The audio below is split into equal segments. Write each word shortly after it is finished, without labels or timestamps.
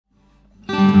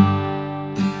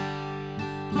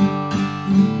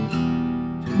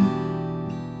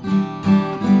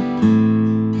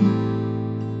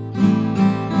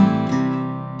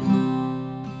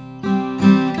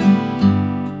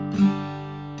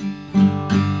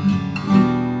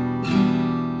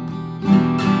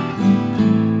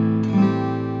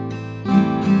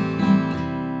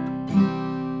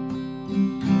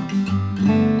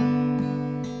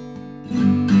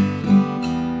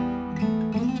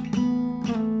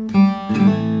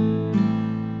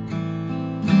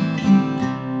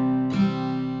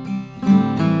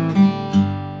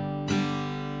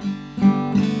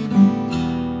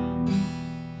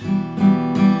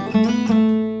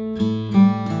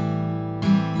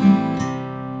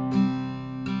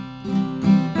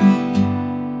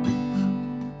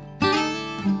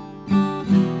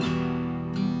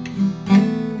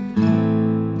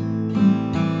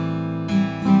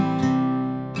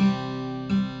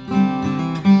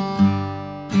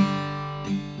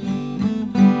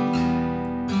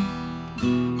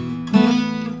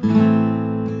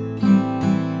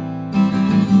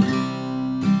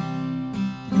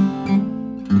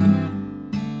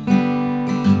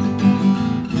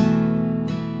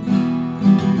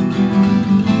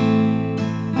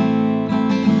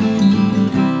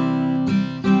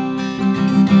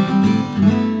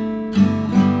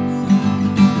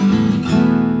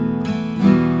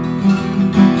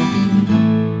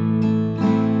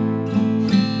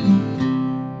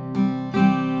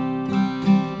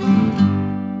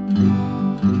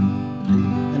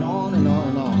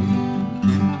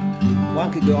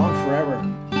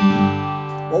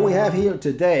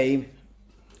today,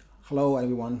 hello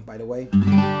everyone, by the way.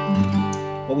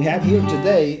 What we have here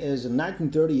today is a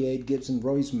 1938 Gibson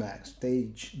Smeck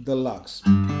Stage Deluxe.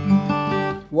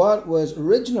 What was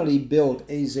originally built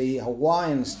is a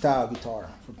Hawaiian style guitar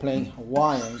for playing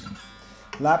Hawaiian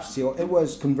lap steel. It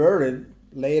was converted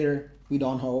later, we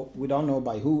don't know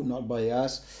by who, not by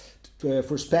us,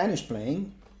 for Spanish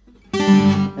playing.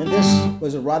 And this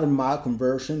was a rather mild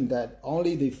conversion that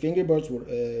only the fingerboard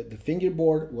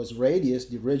was radius,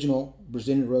 the original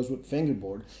Brazilian rosewood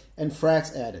fingerboard, and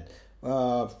frets added.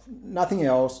 Nothing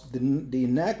else. The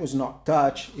neck was not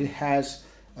touched. It has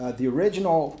the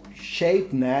original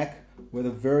shaped neck with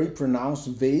a very pronounced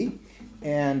V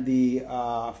and the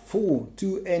full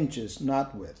 2 inches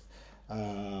knot width.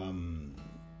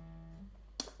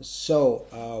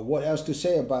 What else to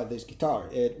say about this guitar?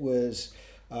 It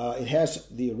has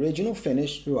the original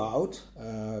finish throughout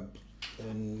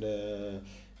and a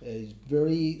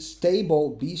very stable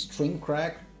B string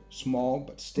crack, small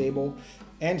but stable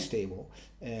and stable.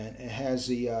 And it has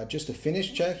the just a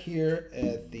finish check here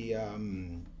at the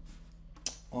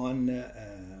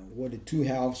where the 2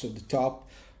 halves of the top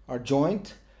are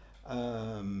joined.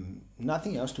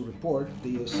 Nothing else to report.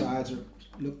 The sides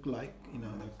look like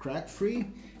they're crack free,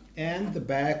 and the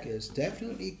back is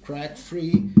definitely crack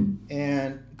free.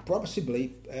 And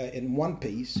possibly in one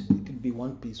piece, it could be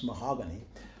one piece mahogany.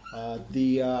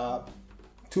 The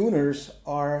tuners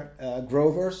are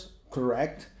Grover's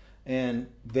correct and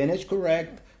vintage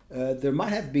correct. There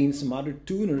might have been some other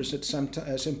tuners at some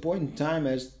point in time,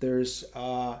 as there's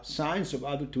signs of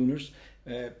other tuners.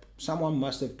 Someone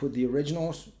must have put the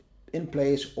originals in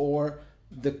place or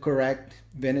the correct,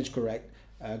 vintage correct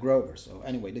Grover. So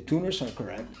anyway, the tuners are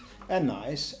correct and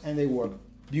nice, and they work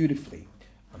beautifully.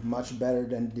 Much better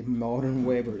than the modern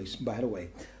Waverleys, by the way.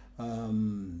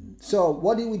 So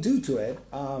what did we do to it?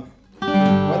 When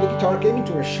the guitar came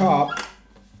into our shop,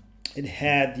 it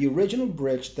had the original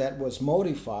bridge that was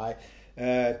modified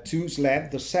to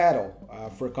slant the saddle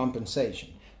for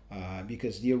compensation,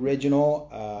 because the original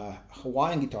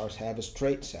Hawaiian guitars have a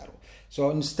straight saddle. So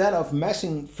instead of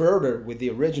messing further with the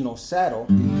original saddle,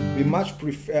 we much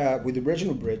prefer with the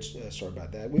original bridge. Sorry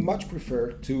about that. We much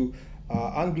prefer to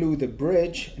unglue the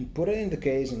bridge and put it in the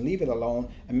case and leave it alone,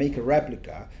 and make a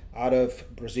replica out of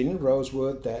Brazilian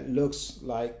rosewood that looks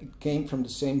like it came from the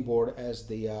same board as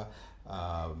the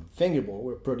fingerboard.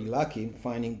 We're pretty lucky in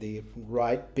finding the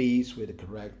right piece with the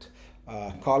correct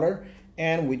color,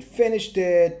 and we finished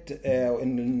it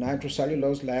in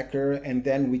nitrocellulose lacquer, and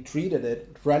then we treated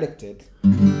it, reliced it,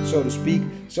 so to speak,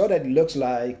 so that it looks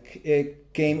like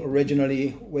it came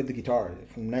originally with the guitar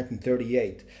from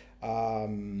 1938.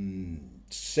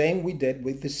 Same we did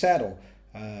with the saddle.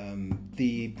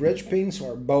 The bridge pins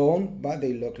are bone, but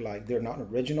they look like they're not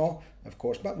original, of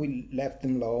course, but we left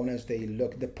them alone as they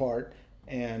look the part,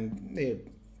 and they're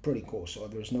pretty cool, so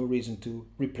there's no reason to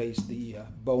replace the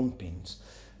bone pins.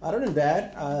 Other than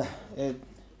that, it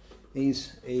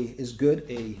is good,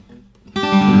 a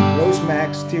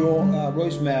Smeck steel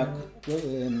Smeck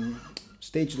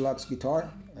Stage Deluxe guitar,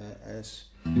 as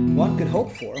one could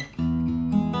hope for.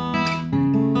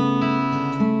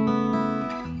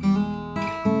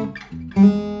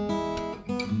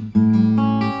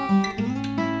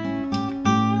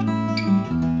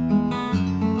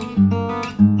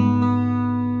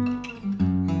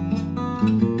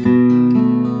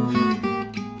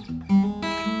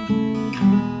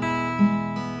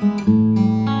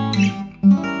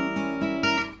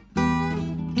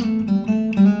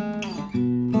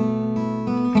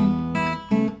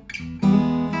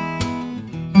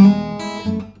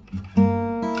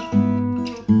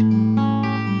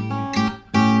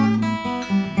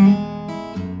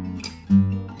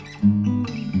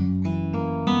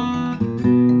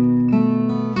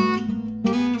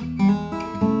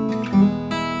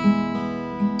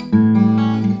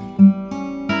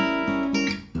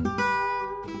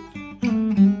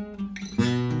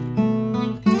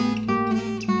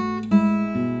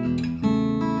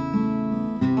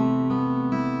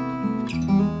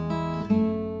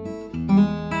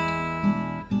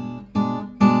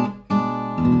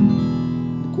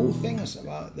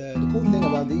 The cool thing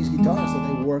about these guitars is that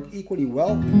they work equally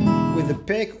well with the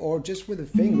pick or just with the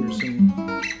fingers, and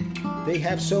they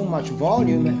have so much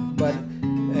volume, but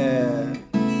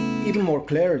even more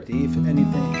clarity, if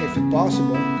anything, if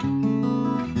possible.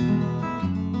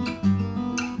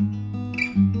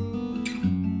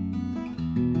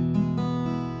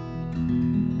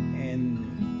 And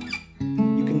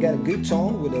you can get a good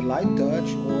tone with a light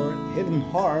touch or hit them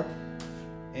hard,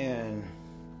 and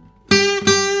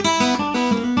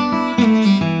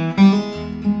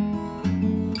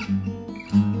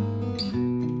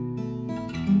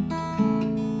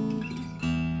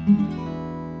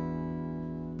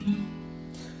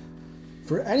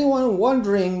For anyone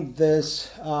wondering,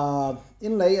 this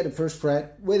inlay at the first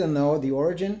fret, we don't know the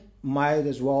origin, might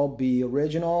as well be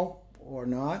original or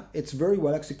not. It's very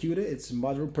well executed, it's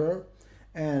mother of pearl,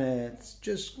 and it's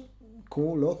just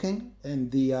cool looking.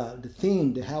 And the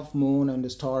theme, the half moon and the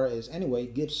star, is anyway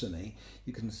Gibson-y.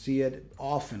 You can see it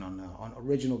often on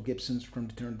original Gibsons from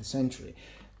the turn of the century.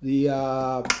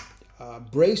 The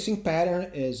bracing pattern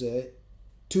is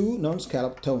 2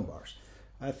 non-scalloped tone bars.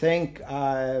 I think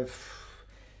I've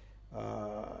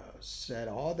said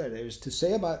all that there is to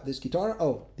say about this guitar.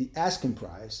 Oh, the asking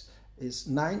price is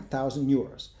 9,000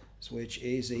 euros, which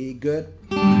is a good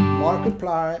market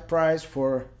price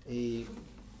for a,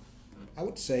 I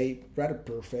would say, rather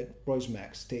perfect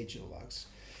Smeck Stage Deluxe.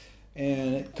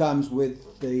 And it comes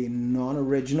with the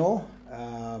non-original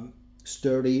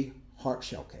sturdy hard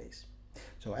shell case.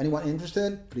 So anyone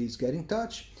interested, please get in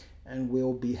touch and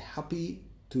we'll be happy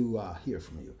to hear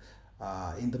from you.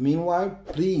 In the meanwhile,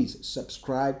 please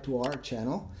subscribe to our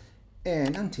channel,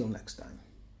 and until next time.